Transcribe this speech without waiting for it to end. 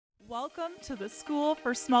Welcome to the School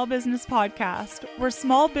for Small Business podcast, where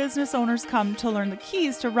small business owners come to learn the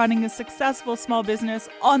keys to running a successful small business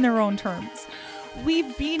on their own terms.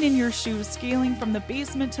 We've been in your shoes, scaling from the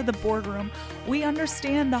basement to the boardroom. We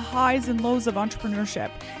understand the highs and lows of entrepreneurship.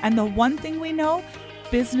 And the one thing we know,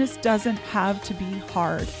 business doesn't have to be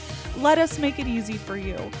hard. Let us make it easy for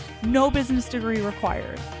you. No business degree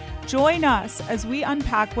required. Join us as we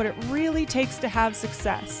unpack what it really takes to have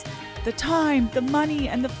success. The time, the money,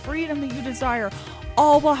 and the freedom that you desire,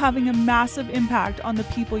 all while having a massive impact on the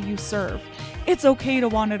people you serve. It's okay to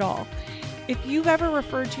want it all. If you've ever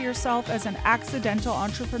referred to yourself as an accidental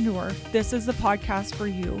entrepreneur, this is the podcast for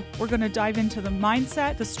you. We're going to dive into the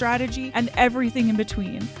mindset, the strategy, and everything in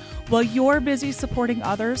between. While you're busy supporting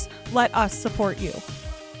others, let us support you.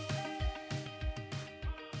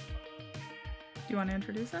 Do you want to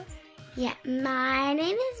introduce us? Yeah, my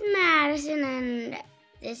name is Madison, and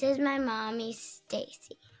this is my mommy,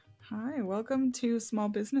 Stacy. Hi, welcome to Small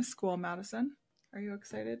Business School, Madison. Are you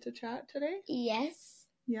excited to chat today? Yes.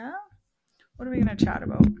 Yeah? What are we going to chat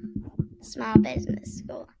about? Small business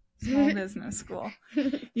school. Small business school.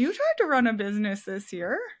 You tried to run a business this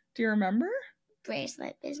year. Do you remember?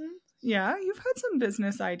 Bracelet business. Yeah, you've had some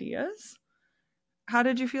business ideas. How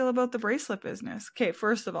did you feel about the bracelet business? Okay,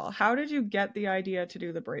 first of all, how did you get the idea to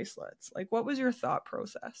do the bracelets? Like, what was your thought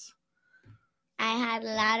process? I had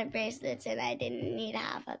a lot of bracelets and I didn't need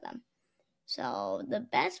half of them. So the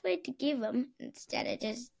best way to give them, instead of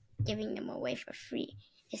just giving them away for free,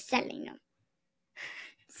 is selling them.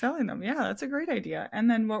 Selling them, yeah, that's a great idea. And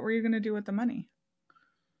then what were you going to do with the money?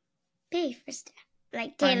 Pay for stuff.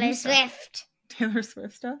 Like Taylor Swift. Taylor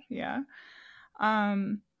Swift stuff, yeah.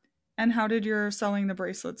 And how did your selling the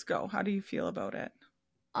bracelets go? How do you feel about it?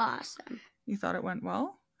 Awesome. You thought it went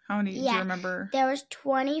well? How many, do you remember? There was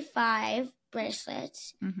 25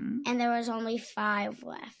 bracelets, and there was only 5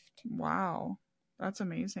 left. Wow, that's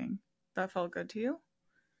amazing. That felt good to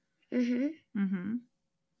you?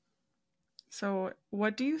 So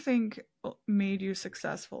what do you think made you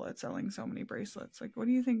successful at selling so many bracelets? Like, what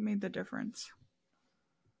do you think made the difference?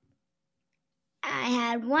 I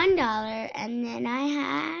had $1 and then I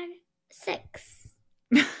had 6.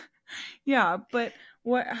 Yeah, but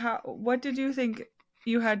what did you think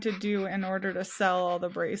you had to do in order to sell all the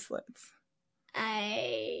bracelets?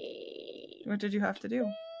 What did you have to do?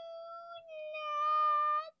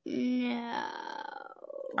 No.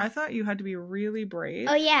 I thought you had to be really brave.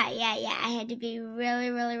 Oh, yeah. I had to be really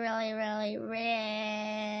brave.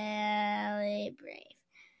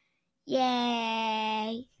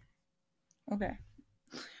 Yay. Okay.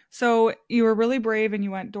 So you were really brave and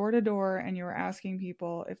you went door to door and you were asking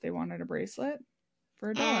people if they wanted a bracelet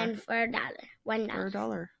for $1. And for $1. $1. For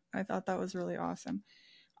 $1. I thought that was really awesome.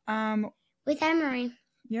 With Emery.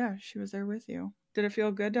 Yeah, she was there with you. Did it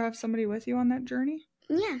feel good to have somebody with you on that journey?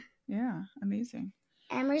 Yeah. Yeah, amazing.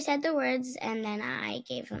 Emery said the words and then I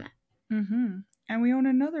gave them up. And we own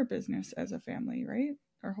another business as a family, right?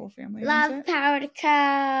 Our whole family Love owns it. Powered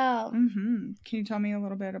Co. Can you tell me a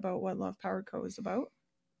little bit about what Love Powered Co is about?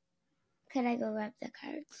 Could I go grab the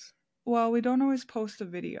cards? Well, we don't always post a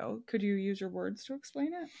video. Could you use your words to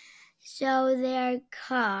explain it? So their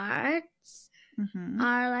cards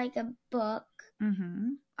are like a book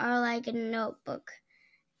or like a notebook.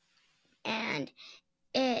 And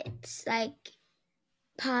it's like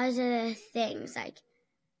positive things like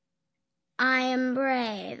I am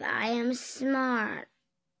brave, I am smart,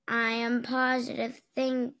 I am positive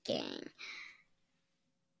thinking.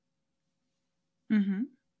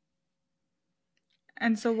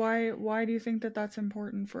 And so why do you think that that's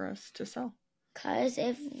important for us to sell? Because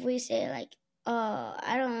if we say like, oh,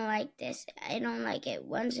 I don't like this, I don't like it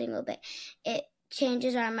one single bit, it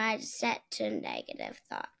changes our mindset to negative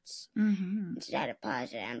thoughts instead of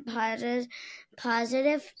positive. And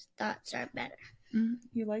positive thoughts are better.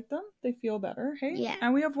 You like them? They feel better, hey? Yeah.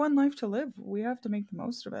 And we have one life to live. We have to make the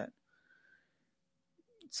most of it.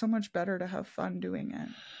 It's so much better to have fun doing it.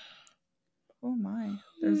 Oh my,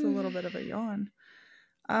 there's a little bit of a yawn.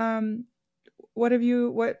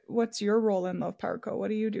 What's your role in Love Power Co? What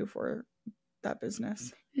do you do for that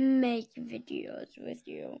business? Make videos with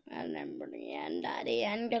you and Emily and Daddy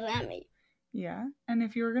and Grammy. Yeah. And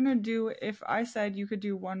if I said you could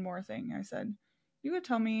do one more thing, I said, you could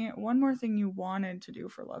tell me one more thing you wanted to do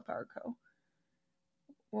for Love Power Co.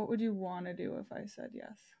 What would you want to do if I said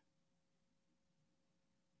yes?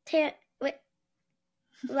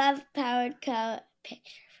 Love Powered Co. picture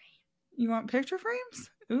frame. You want picture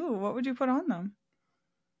frames? Ooh, what would you put on them?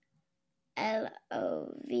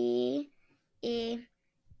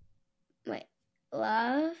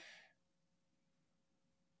 Love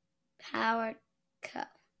Powered Co.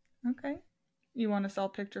 Okay. You want to sell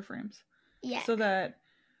picture frames? Yeah. So that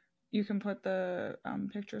you can put the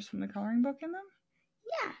pictures from the coloring book in them?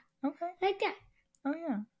 Yeah. Okay. Like that. Oh,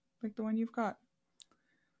 yeah. Like the one you've got.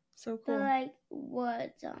 So cool. But like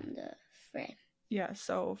what's on the frame? Yeah,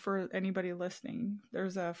 so for anybody listening,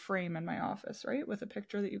 there's a frame in my office, right? With a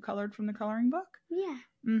picture that you colored from the coloring book? Yeah.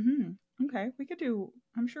 Mm-hmm. Okay,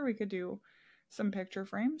 I'm sure we could do some picture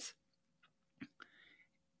frames.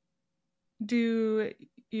 Do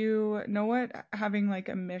you know what having like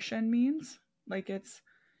a mission means? Like it's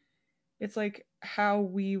like how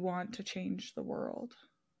we want to change the world,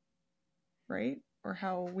 right? Or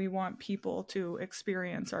how we want people to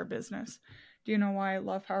experience our business. Do you know why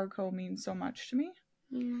Love Power Co. means so much to me?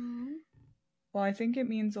 No. Well, I think it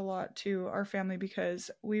means a lot to our family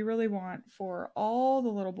because we really want for all the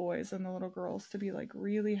little boys and the little girls to be like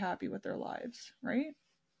really happy with their lives, right?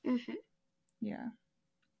 Mm-hmm. Yeah.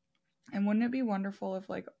 And wouldn't it be wonderful if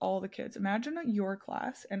like all the kids, imagine your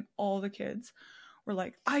class and all the kids were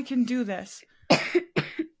like, I can do this.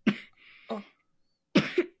 Oh.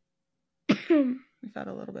 We've had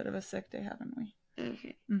a little bit of a sick day, haven't we?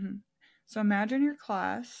 Mm-hmm. Mm-hmm. So imagine your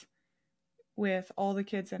class with all the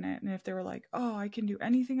kids in it, and if they were like, oh, I can do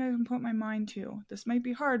anything I can put my mind to. This might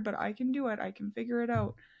be hard, but I can do it. I can figure it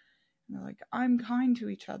out. And they're like, I'm kind to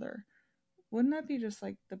each other. Wouldn't that be just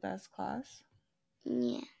like the best class?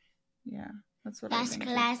 Yeah. Yeah, that's what I think.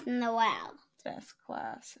 Best class in the world. Best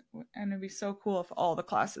class. And it'd be so cool if all the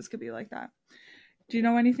classes could be like that. Do you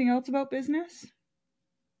know anything else about business?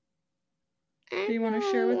 Do you want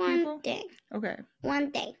to share with people? One thing. Okay.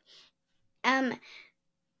 One thing.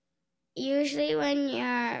 Usually when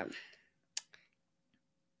your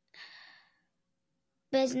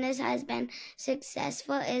business has been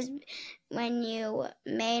successful is when you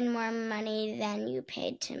made more money than you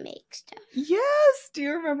paid to make stuff. Yes! Do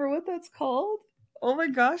you remember what that's called? Oh my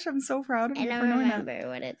gosh, I'm so proud of you for knowing that. I don't remember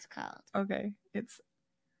what it's called. Okay, it's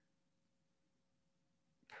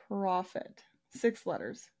profit. 6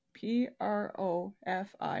 letters.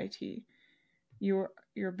 Profit.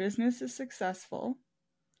 Your business is successful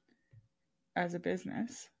as a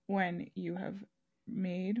business when you have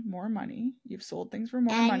made more money, you've sold things for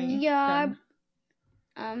more money. And your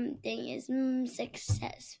thing is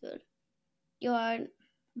successful.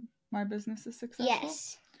 My business is successful?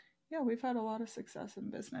 Yes. Yeah, we've had a lot of success in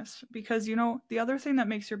business because, you know, the other thing that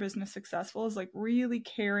makes your business successful is like really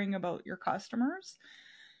caring about your customers.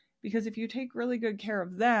 Because if you take really good care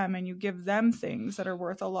of them and you give them things that are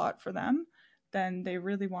worth a lot for them, then they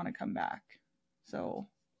really want to come back. So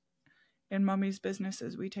in Mummy's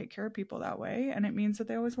businesses, we take care of people that way, and it means that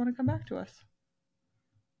they always want to come back to us.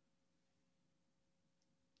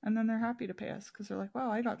 And then they're happy to pay us because they're like,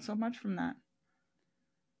 wow, I got so much from that.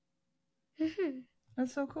 Mm-hmm.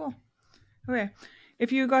 That's so cool. Okay.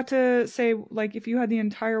 If you got to say, like, if you had the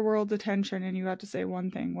entire world's attention and you got to say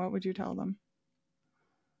one thing, what would you tell them?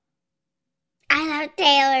 I love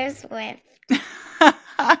Taylor Swift.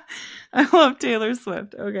 I love Taylor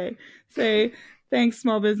Swift. Okay. Say, thanks,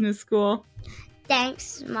 Small Business School. Thanks,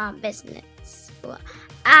 Small Business School.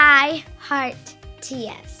 I heart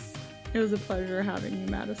TS. It was a pleasure having you,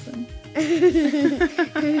 Madison.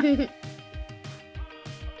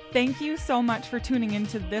 Thank you so much for tuning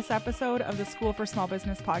into this episode of the School for Small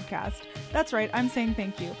Business podcast. That's right, I'm saying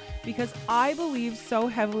thank you because I believe so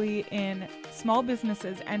heavily in small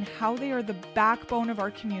businesses and how they are the backbone of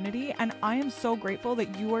our community. And I am so grateful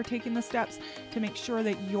that you are taking the steps to make sure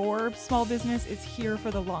that your small business is here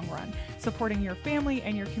for the long run, supporting your family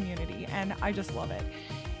and your community. And I just love it.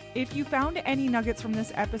 If you found any nuggets from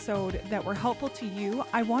this episode that were helpful to you,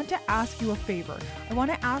 I want to ask you a favor. I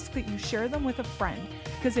want to ask that you share them with a friend,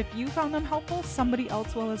 because if you found them helpful, somebody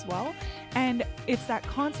else will as well. And it's that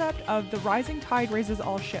concept of the rising tide raises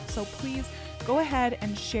all ships. So please go ahead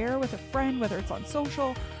and share with a friend, whether it's on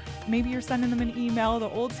social, maybe you're sending them an email the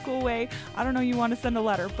old school way. I don't know, you want to send a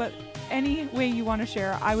letter, but any way you want to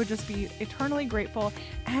share, I would just be eternally grateful.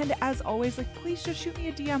 And as always, like, please just shoot me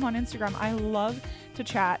a DM on Instagram. I love to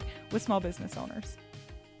chat with small business owners.